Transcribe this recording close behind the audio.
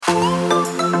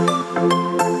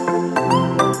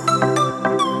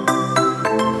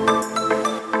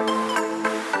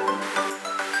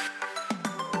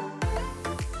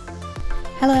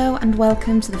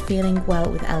welcome to the Feeling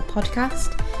Well with Elle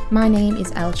podcast. My name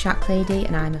is Elle Chacklady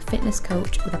and I'm a fitness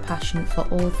coach with a passion for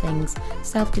all things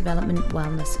self-development,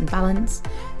 wellness and balance.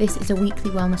 This is a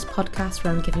weekly wellness podcast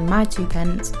where I'm giving my 2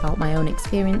 pence about my own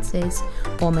experiences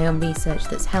or my own research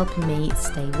that's helping me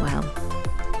stay well.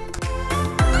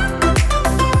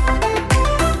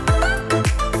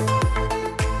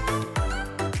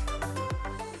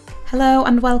 Hello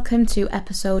and welcome to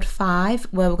episode 5,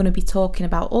 where we're going to be talking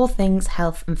about all things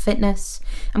health and fitness.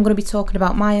 I'm going to be talking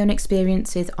about my own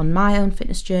experiences on my own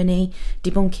fitness journey,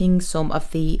 debunking some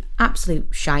of the absolute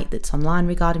shite that's online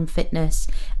regarding fitness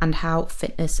and how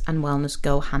fitness and wellness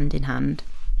go hand in hand.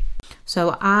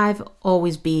 So I've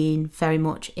always been very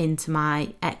much into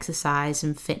my exercise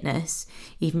and fitness,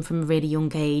 even from a really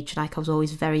young age. Like, I was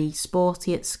always very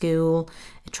sporty at school.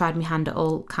 I tried my hand at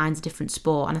all kinds of different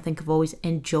sport, and I think I've always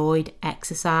enjoyed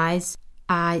exercise.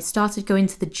 I started going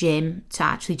to the gym to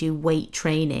actually do weight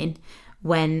training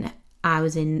when I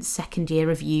was in second year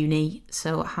of uni.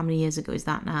 So how many years ago is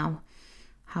that now?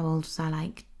 How old was I?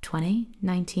 Like 20?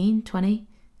 19? 20?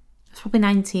 I was probably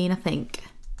 19, I think.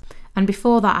 And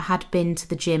before that, I had been to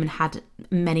the gym and had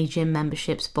many gym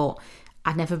memberships, but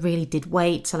I never really did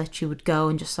weights. I literally would go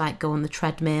and just like go on the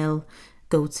treadmill,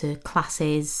 go to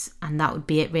classes, and that would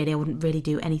be it really. I wouldn't really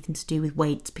do anything to do with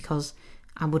weights because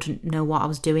I wouldn't know what I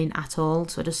was doing at all,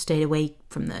 so I just stayed away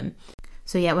from them.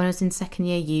 So yeah, when I was in second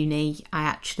year uni, I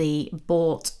actually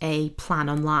bought a plan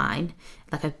online,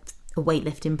 like a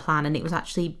weightlifting plan, and it was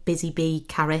actually Busy Bee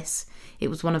Caris. It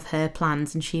was one of her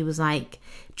plans, and she was like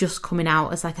just coming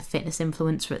out as like a fitness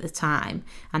influencer at the time,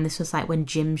 and this was like when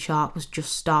Gymshark was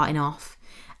just starting off,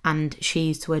 and she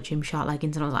used to wear Gymshark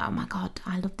leggings, and I was like, oh my god,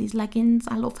 I love these leggings,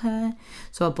 I love her.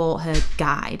 So I bought her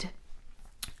guide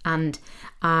and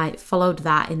I followed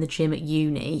that in the gym at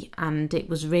uni, and it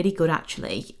was really good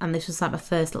actually. And this was like my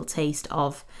first little taste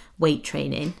of weight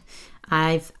training.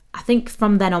 I think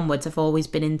from then onwards I've always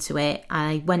been into it.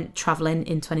 I went travelling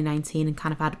in 2019 and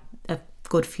kind of had a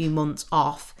good few months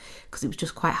off because it was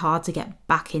just quite hard to get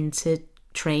back into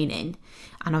training,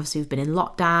 and obviously we've been in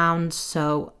lockdown,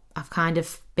 so I've kind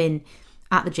of been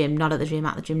at the gym, not at the gym,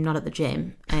 at the gym, not at the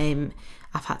gym.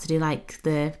 I've had to do like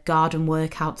the garden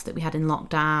workouts that we had in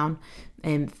lockdown,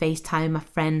 FaceTime my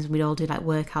friends, and we'd all do like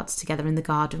workouts together in the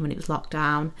garden when it was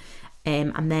lockdown.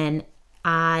 And then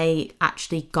I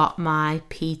actually got my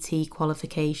PT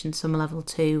qualification, some level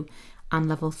 2 and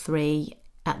level 3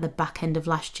 at the back end of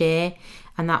last year,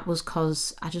 and that was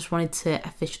because I just wanted to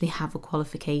officially have a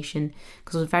qualification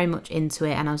because I was very much into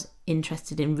it and I was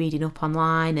interested in reading up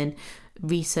online and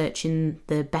researching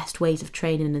the best ways of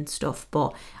training and stuff,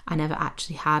 but I never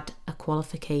actually had a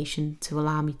qualification to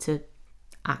allow me to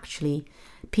actually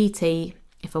PT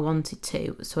if I wanted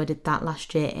to. So I did that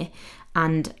last year,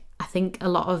 and I think a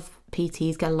lot of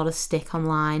PTs get a lot of stick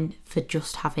online for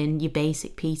just having your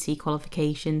basic PT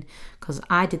qualification, because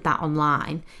I did that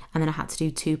online and then I had to do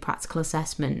 2 practical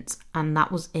assessments, and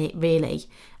that was it really,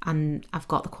 and I've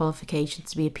got the qualification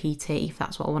to be a PT if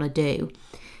that's what I want to do.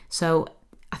 So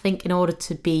I think in order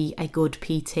to be a good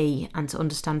PT and to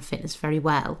understand fitness very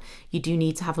well, you do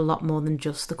need to have a lot more than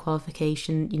just the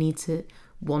qualification. You need to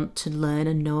want to learn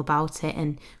and know about it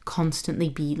and constantly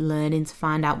be learning to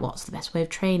find out what's the best way of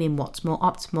training, what's more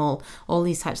optimal, all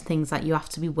these types of things that you have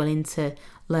to be willing to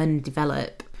learn and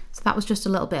develop. So that was just a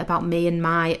little bit about me and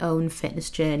my own fitness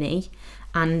journey,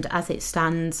 and as it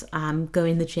stands, I'm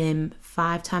going to the gym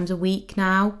 5 times a week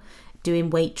now, doing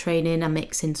weight training. I'm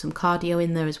mixing some cardio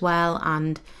in there as well,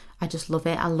 and I just love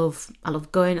it. I love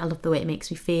going, I love the way it makes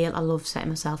me feel, I love setting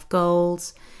myself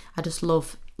goals. I just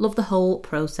love the whole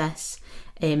process.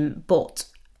 But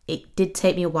it did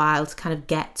take me a while to kind of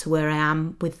get to where I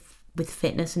am with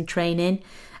fitness and training,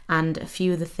 and a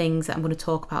few of the things that I'm going to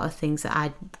talk about are things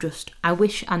that I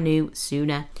wish I knew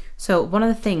sooner. So one of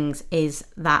the things is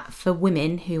that for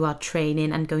women who are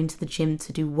training and going to the gym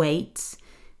to do weights,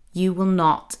 you will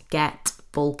not get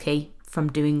bulky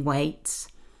from doing weights.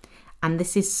 And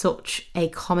this is such a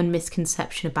common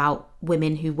misconception about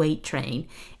women who weight train,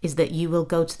 is that you will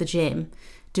go to the gym,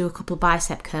 do a couple of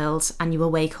bicep curls, and you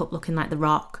will wake up looking like The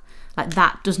Rock. Like,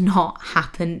 that does not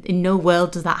happen. In no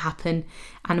world does that happen.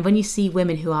 And when you see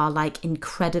women who are like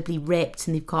incredibly ripped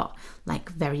and they've got like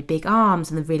very big arms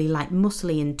and they're really like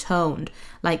muscly and toned,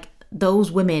 like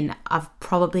those women have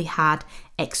probably had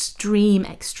extreme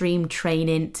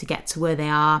training to get to where they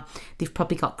are. They've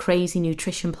probably got crazy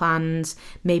nutrition plans,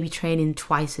 maybe training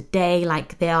twice a day.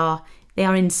 Like, they are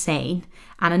insane.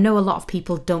 And I know a lot of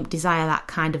people don't desire that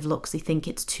kind of looks. They think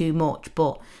it's too much,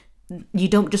 but you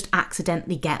don't just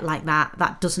accidentally get like that.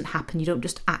 That doesn't happen. You don't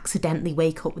just accidentally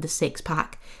wake up with a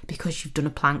six-pack because you've done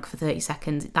a plank for 30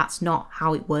 seconds. That's not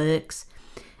how it works.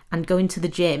 And going to the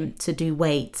gym to do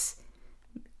weights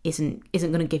isn't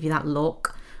going to give you that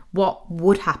look. What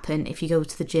would happen if you go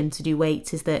to the gym to do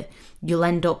weights is that you'll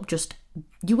end up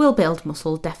you will build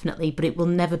muscle, definitely, but it will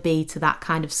never be to that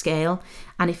kind of scale.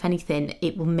 And if anything,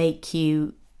 it will make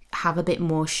you have a bit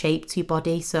more shape to your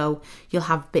body. So you'll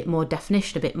have a bit more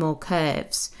definition, a bit more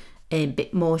curves, a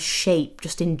bit more shape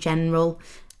just in general.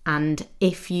 And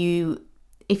if you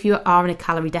are in a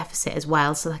calorie deficit as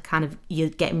well, so that kind of you're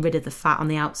getting rid of the fat on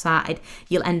the outside,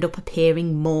 you'll end up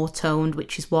appearing more toned,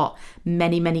 which is what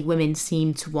many women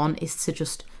seem to want, is to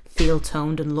just feel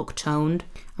toned and look toned.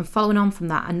 And following on from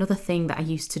that, another thing that I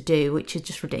used to do, which is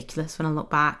just ridiculous when I look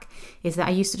back, is that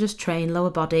I used to just train lower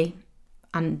body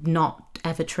and not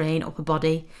ever train upper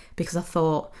body, because I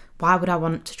thought, why would I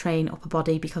want to train upper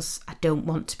body? Because I don't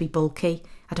want to be bulky.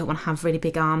 I don't want to have really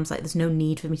big arms. Like, there's no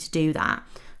need for me to do that.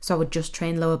 So I would just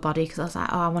train lower body because I was like,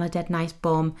 oh, I want a dead nice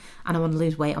bum and I want to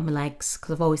lose weight on my legs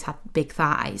because I've always had big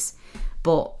thighs.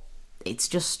 But it's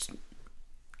just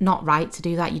not right to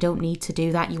do that. You don't need to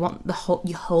do that. You want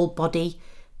your whole body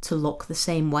to look the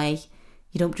same way.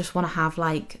 You don't just want to have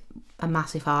like a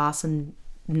massive arse and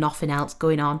nothing else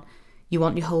going on. You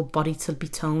want your whole body to be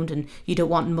toned, and you don't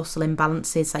want muscle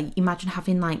imbalances. Like, imagine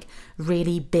having like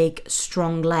really big,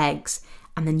 strong legs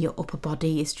and then your upper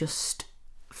body is just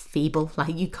feeble.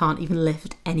 Like, you can't even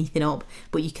lift anything up,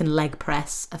 but you can leg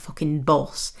press a fucking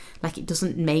bus. Like, it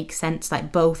doesn't make sense.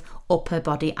 Like, both upper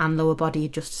body and lower body are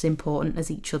just as important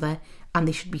as each other, and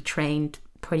they should be trained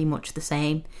pretty much the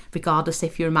same, regardless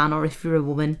if you're a man or if you're a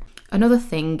woman. Another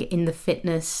thing in the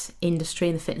fitness industry,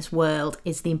 in the fitness world,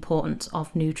 is the importance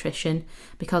of nutrition,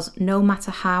 because no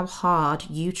matter how hard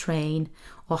you train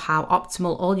or how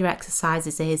optimal all your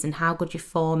exercises is and how good your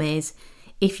form is,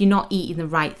 if you're not eating the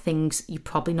right things, you're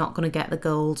probably not going to get the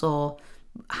goals or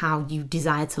how you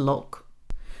desire to look.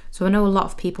 So I know a lot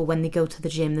of people, when they go to the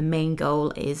gym, the main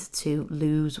goal is to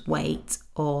lose weight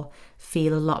or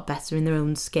feel a lot better in their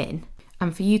own skin.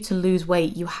 And for you to lose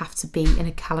weight, you have to be in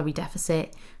a calorie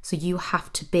deficit. So you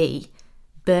have to be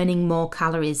burning more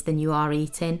calories than you are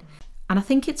eating. And I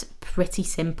think it's pretty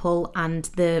simple, and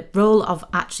the role of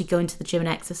actually going to the gym and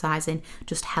exercising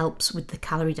just helps with the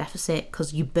calorie deficit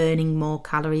because you're burning more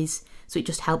calories. So it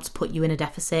just helps put you in a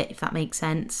deficit, if that makes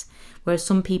sense. Whereas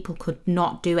some people could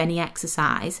not do any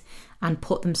exercise and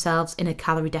put themselves in a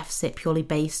calorie deficit purely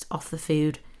based off the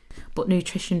food. But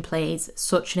nutrition plays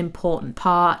such an important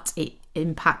part. It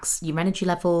impacts your energy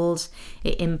levels,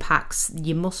 it impacts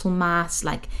your muscle mass,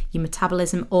 like your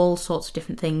metabolism, all sorts of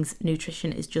different things.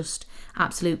 Nutrition is just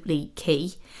absolutely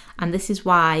key. And this is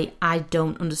why I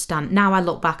don't understand. Now I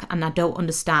look back and I don't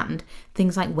understand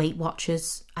things like Weight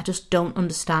Watchers. I just don't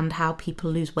understand how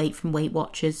people lose weight from Weight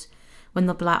Watchers when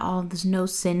they'll be like, oh, there's no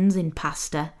sins in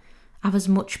pasta. Have as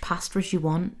much pasta as you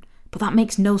want. But that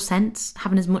makes no sense,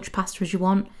 having as much pasta as you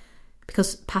want,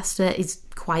 because pasta is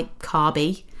quite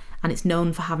carby and it's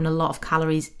known for having a lot of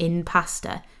calories in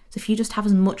pasta. So if you just have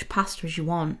as much pasta as you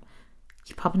want,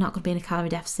 you're probably not going to be in a calorie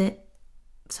deficit.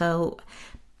 So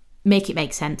make it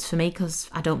make sense for me, because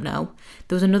I don't know.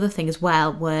 There was another thing as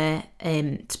well where,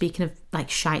 speaking of like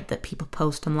shite that people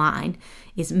post online,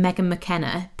 is Megan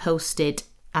McKenna posted,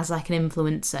 as like an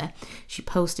influencer, she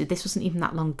posted, this wasn't even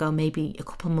that long ago, maybe a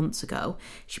couple of months ago,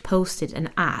 she posted an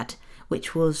ad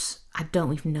which was, I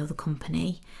don't even know the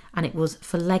company, and it was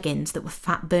for leggings that were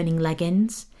fat burning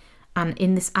leggings. And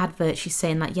in this advert she's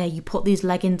saying like, yeah, you put these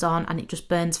leggings on and it just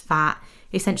burns fat,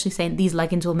 essentially saying these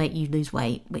leggings will make you lose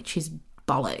weight, which is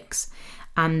bollocks.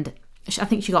 And I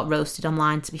think she got roasted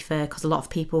online, to be fair, because a lot of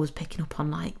people was picking up on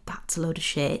like, that's a load of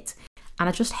shit. And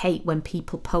I just hate when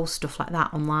people post stuff like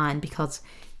that online, because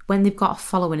when they've got a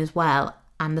following as well,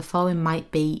 and the following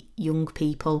might be young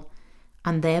people,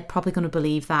 and they're probably going to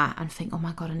believe that and think, oh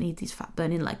my God, I need these fat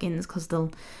burning leggings because they'll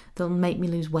make me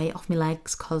lose weight off my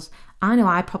legs. Because I know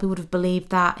I probably would have believed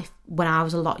that when I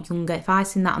was a lot younger. If I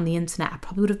seen that on the internet, I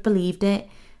probably would have believed it.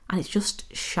 And it's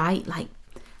just shite. Like,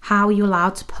 how are you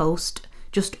allowed to post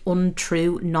just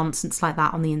untrue nonsense like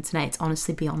that on the internet? It's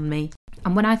honestly beyond me.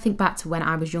 And when I think back to when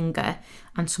I was younger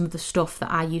and some of the stuff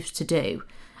that I used to do,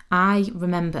 I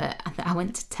remember that I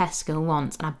went to Tesco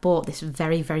once and I bought this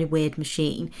very, very weird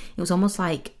machine. It was almost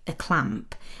like a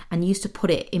clamp, and you used to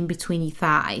put it in between your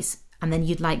thighs, and then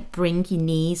you'd like bring your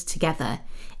knees together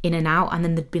in and out, and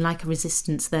then there'd be like a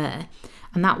resistance there.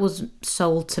 And that was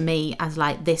sold to me as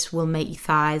like, this will make your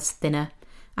thighs thinner.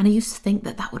 And I used to think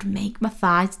that that would make my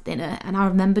thighs thinner. And I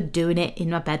remember doing it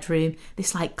in my bedroom,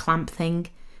 this like clamp thing,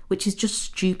 which is just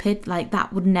stupid. Like,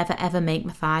 that would never ever make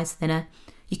my thighs thinner.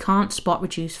 You can't spot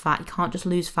reduce fat. You can't just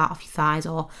lose fat off your thighs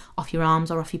or off your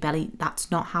arms or off your belly. That's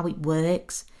not how it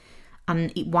works.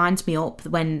 And it winds me up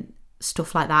when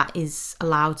stuff like that is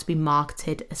allowed to be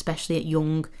marketed, especially at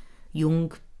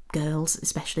young girls,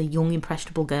 especially young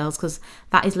impressionable girls, because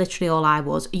that is literally all I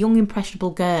was, a young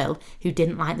impressionable girl who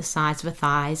didn't like the size of her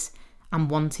thighs and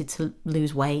wanted to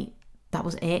lose weight. That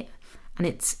was it. And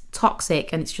it's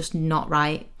toxic and it's just not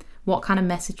right. What kind of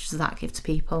message does that give to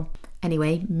people?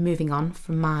 Anyway, moving on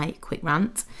from my quick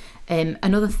rant.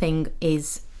 Another thing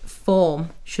is form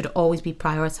should always be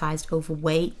prioritised over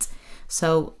weight.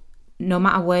 So no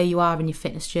matter where you are in your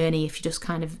fitness journey, if you're just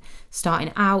kind of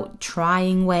starting out,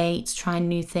 trying weights, trying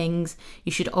new things,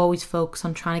 you should always focus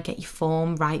on trying to get your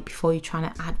form right before you're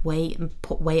trying to add weight and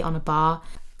put weight on a bar.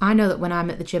 I know that when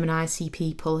I'm at the gym and I see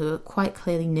people who are quite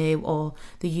clearly new, or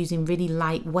they're using really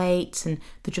light weights and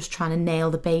they're just trying to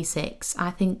nail the basics, I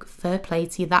think fair play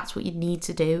to you, that's what you need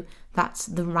to do. That's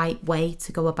the right way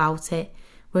to go about it.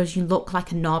 Whereas you look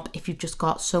like a knob if you've just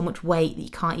got so much weight that you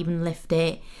can't even lift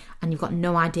it and you've got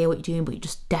no idea what you're doing, but you're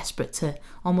just desperate to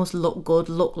almost look good,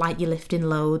 look like you're lifting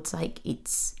loads. Like,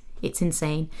 it's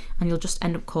insane, and you'll just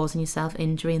end up causing yourself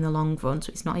injury in the long run,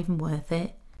 so it's not even worth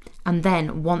it. And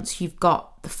then once you've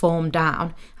got the form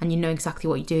down and you know exactly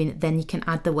what you're doing, then you can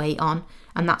add the weight on.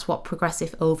 And that's what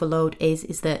progressive overload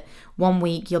is that 1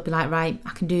 week you'll be like, right,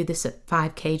 I can do this at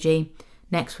 5 kg.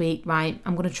 Next week, right,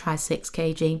 I'm going to try 6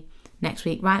 kg. Next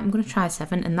week, right, I'm going to try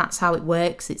 7. And that's how it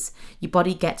works. It's your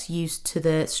body gets used to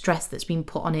the stress that's been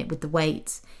put on it with the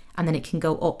weights, and then it can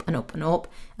go up and up and up.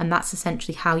 And that's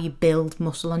essentially how you build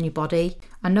muscle on your body.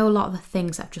 I know a lot of the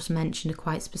things I've just mentioned are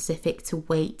quite specific to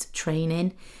weight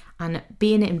training. And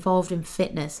being involved in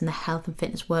fitness and the health and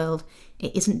fitness world,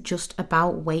 it isn't just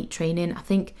about weight training. I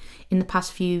think in the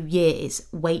past few years,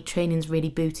 weight training's really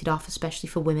booted off, especially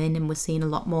for women, and we're seeing a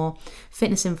lot more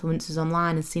fitness influencers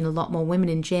online and seeing a lot more women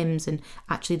in gyms and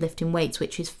actually lifting weights,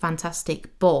 which is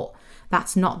fantastic. But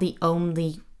that's not the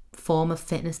only form of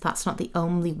fitness. That's not the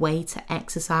only way to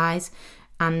exercise.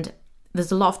 And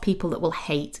there's a lot of people that will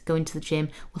hate going to the gym,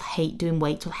 will hate doing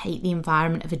weights, will hate the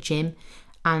environment of a gym.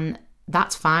 And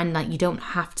that's fine. Like, you don't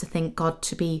have to think, God,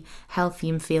 to be healthy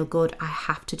and feel good, I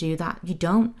have to do that. You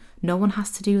don't. No one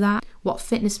has to do that. What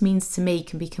fitness means to me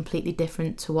can be completely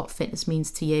different to what fitness means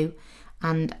to you.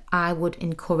 And I would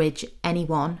encourage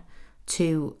anyone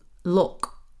to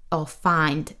look or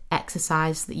find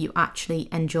exercise that you actually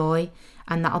enjoy,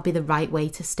 and that'll be the right way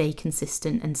to stay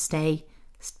consistent and stay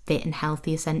fit and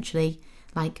healthy, essentially.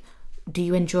 Like, do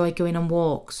you enjoy going on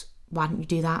walks? Why don't you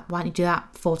do that? Why don't you do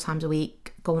that 4 times a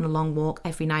week? Go on a long walk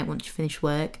every night once you finish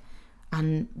work,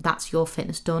 and that's your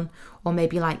fitness done. Or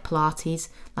maybe like Pilates.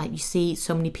 Like, you see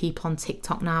so many people on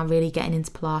TikTok now really getting into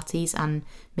Pilates, and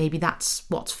maybe that's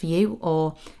what's for you.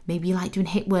 Or maybe you like doing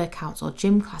HIIT workouts or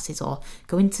gym classes, or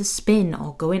going to spin,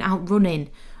 or going out running,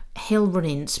 hill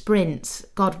running, sprints.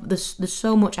 God, there's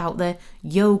so much out there.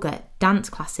 Yoga, dance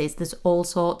classes, there's all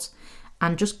sorts.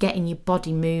 And just getting your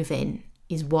body moving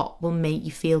is what will make you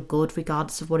feel good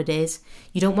regardless of what it is.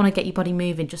 You don't want to get your body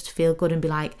moving just to feel good and be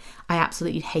like, I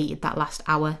absolutely hated that last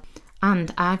hour.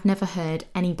 And I've never heard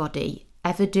anybody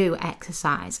ever do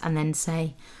exercise and then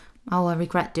say, oh, I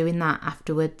regret doing that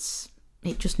afterwards.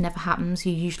 It just never happens.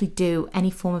 You usually do any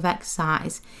form of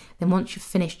exercise, then once you've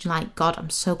finished, you're like, God, I'm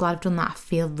so glad I've done that. I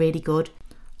feel really good.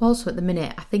 Also, at the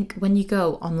minute, I think when you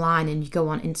go online and you go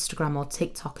on Instagram or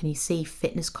TikTok and you see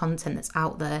fitness content that's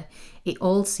out there, it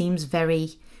all seems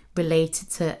very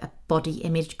related to a body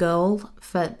image goal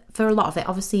for a lot of it.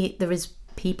 Obviously, there is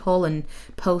people and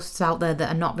posts out there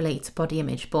that are not related to body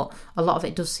image, but a lot of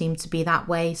it does seem to be that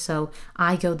way. So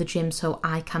I go to the gym so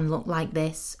I can look like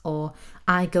this, or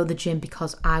I go to the gym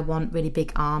because I want really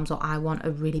big arms, or I want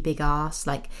a really big arse.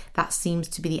 Like, that seems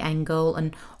to be the end goal.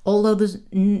 And although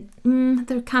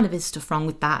there kind of is stuff wrong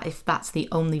with that if that's the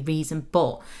only reason,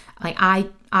 but like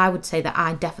I would say that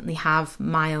I definitely have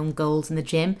my own goals in the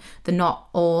gym. They're not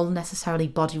all necessarily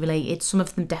body related. Some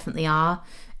of them definitely are,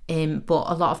 but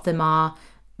a lot of them are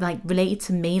like related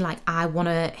to me. Like, I want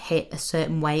to hit a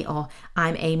certain weight, or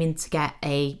I'm aiming to get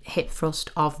a hip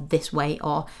thrust of this weight,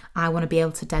 or I want to be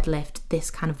able to deadlift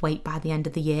this kind of weight by the end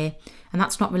of the year. And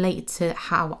that's not related to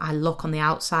how I look on the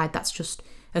outside. That's just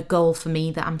a goal for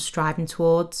me that I'm striving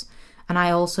towards. And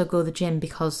I also go to the gym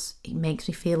because it makes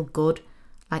me feel good.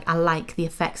 Like, I like the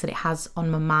effects that it has on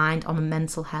my mind, on my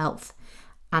mental health,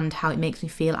 and how it makes me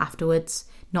feel afterwards,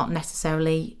 not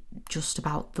necessarily just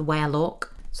about the way I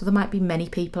look. So there might be many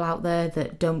people out there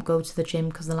that don't go to the gym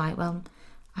because they're like, well,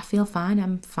 I feel fine,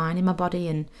 I'm fine in my body,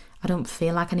 and I don't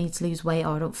feel like I need to lose weight,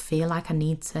 or I don't feel like I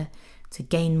need to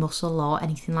gain muscle or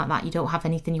anything like that. You don't have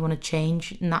anything you want to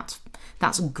change, and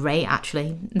that's great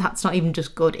actually. That's not even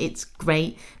just good, it's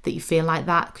great that you feel like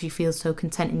that because you feel so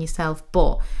content in yourself.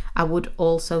 But I would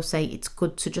also say it's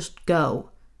good to just go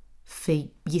for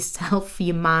yourself, for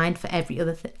your mind, for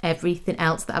everything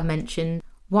else that I've mentioned.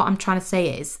 What I'm trying to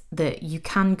say is that you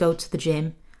can go to the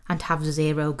gym and have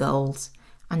zero goals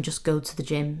and just go to the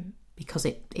gym because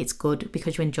it's good,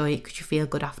 because you enjoy it, because you feel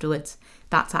good afterwards.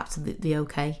 That's absolutely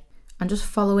okay. And just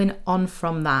following on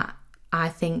from that, I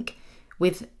think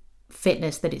with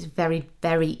fitness that it's very,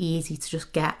 very easy to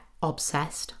just get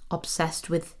obsessed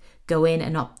with going,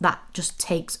 and that just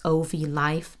takes over your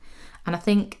life. And I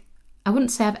think, I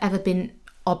wouldn't say I've ever been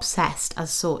obsessed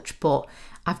as such, but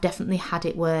I've definitely had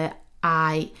it where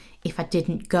if I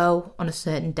didn't go on a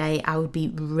certain day, I would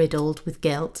be riddled with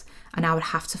guilt and I would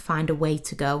have to find a way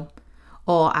to go.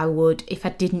 Or if I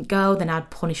didn't go, then I'd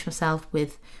punish myself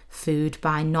with food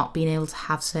by not being able to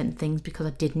have certain things because I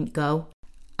didn't go.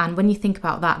 And when you think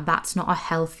about that, that's not a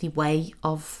healthy way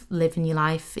of living your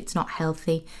life. It's not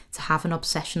healthy to have an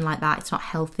obsession like that. It's not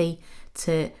healthy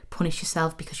to punish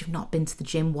yourself because you've not been to the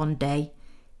gym one day.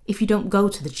 If you don't go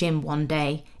to the gym one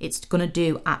day, it's going to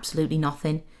do absolutely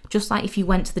nothing. Just like if you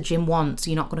went to the gym once,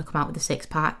 you're not going to come out with a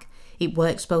six-pack. It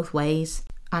works both ways.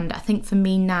 And I think for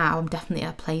me now, I'm definitely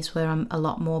at a place where I'm a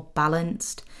lot more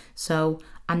balanced. So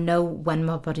I know when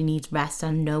my body needs rest,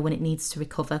 and I know when it needs to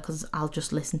recover because I'll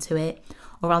just listen to it.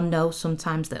 Or I'll know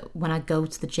sometimes that when I go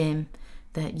to the gym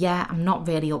that, yeah, I'm not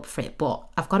really up for it, but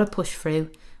I've got to push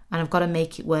through and I've got to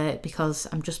make it work because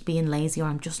I'm just being lazy or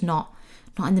I'm just not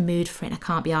in the mood for it and I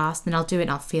can't be arsed. Then I'll do it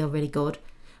and I'll feel really good.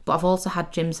 But I've also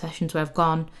had gym sessions where I've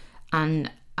gone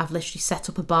and I've literally set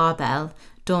up a barbell,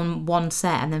 done one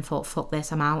set and then thought, fuck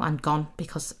this, I'm out and gone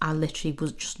because I literally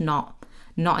was just not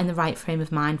in the right frame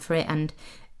of mind for it. And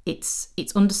it's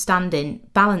understanding,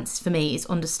 balance for me is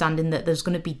understanding that there's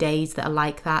going to be days that are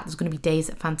like that. There's going to be days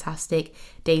that are fantastic,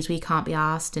 days where you can't be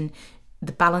arsed, and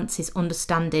the balance is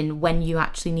understanding when you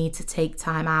actually need to take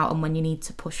time out and when you need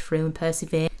to push through and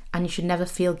persevere. And you should never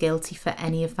feel guilty for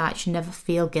any of that. You should never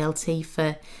feel guilty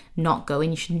for not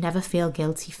going. You should never feel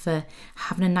guilty for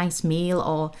having a nice meal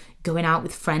or going out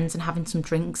with friends and having some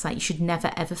drinks. Like, you should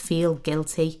never ever feel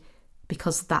guilty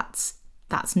because that's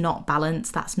not balance.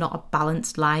 That's not a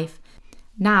balanced life.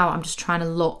 Now I'm just trying to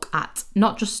look at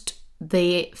not just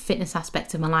the fitness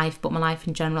aspect of my life, but my life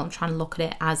in general. I'm trying to look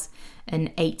at it as an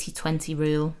 80-20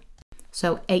 rule.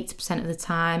 So 80% of the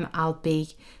time I'll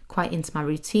be quite into my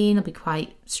routine. I'll be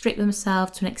quite strict with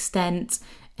myself to an extent,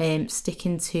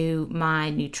 sticking to my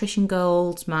nutrition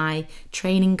goals, my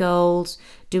training goals,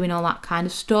 doing all that kind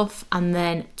of stuff. And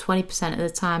then 20% of the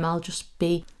time I'll just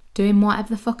be doing whatever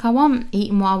the fuck I want,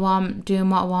 eating what I want, doing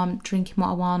what I want, drinking what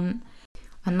I want.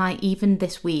 And like even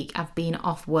this week, I've been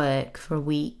off work for a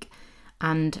week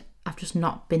and I've just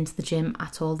not been to the gym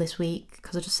at all this week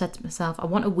because I just said to myself, I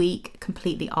want a week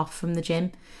completely off from the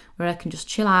gym where I can just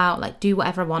chill out, like do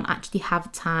whatever I want, actually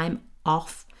have time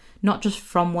off, not just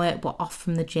from work, but off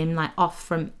from the gym, like off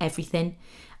from everything.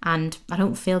 And I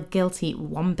don't feel guilty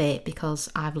one bit because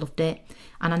I've loved it.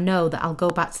 And I know that I'll go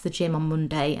back to the gym on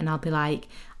Monday and I'll be like,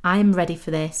 I'm ready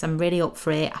for this. I'm really up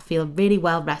for it. I feel really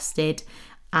well rested.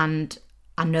 And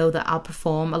I know that I'll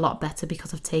perform a lot better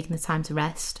because I've taken the time to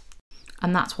rest.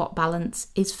 And that's what balance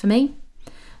is for me.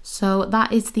 So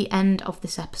that is the end of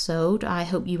this episode. I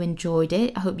hope you enjoyed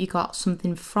it. I hope you got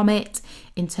something from it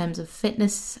in terms of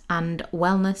fitness and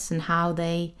wellness and how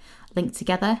they link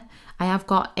together. I have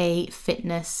got a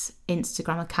fitness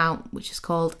Instagram account which is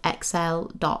called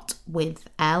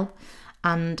excel.withL,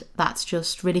 and that's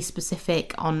just really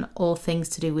specific on all things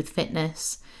to do with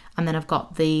fitness. And then I've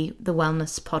got the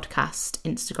wellness podcast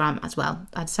Instagram as well.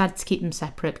 I decided to keep them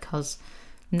separate because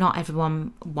not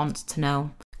everyone wants to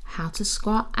know how to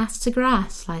squat ass to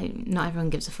grass. Like, not everyone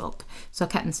gives a fuck. So I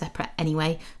kept them separate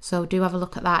anyway. So do have a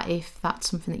look at that if that's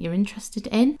something that you're interested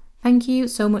in. Thank you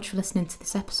so much for listening to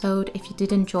this episode. If you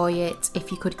did enjoy it,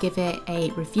 if you could give it a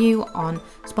review on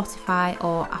Spotify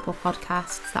or Apple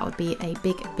Podcasts, that would be a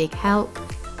big help.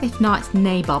 If not, it's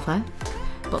nay bother.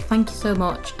 But thank you so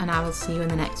much, and I will see you in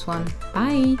the next one.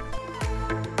 Bye.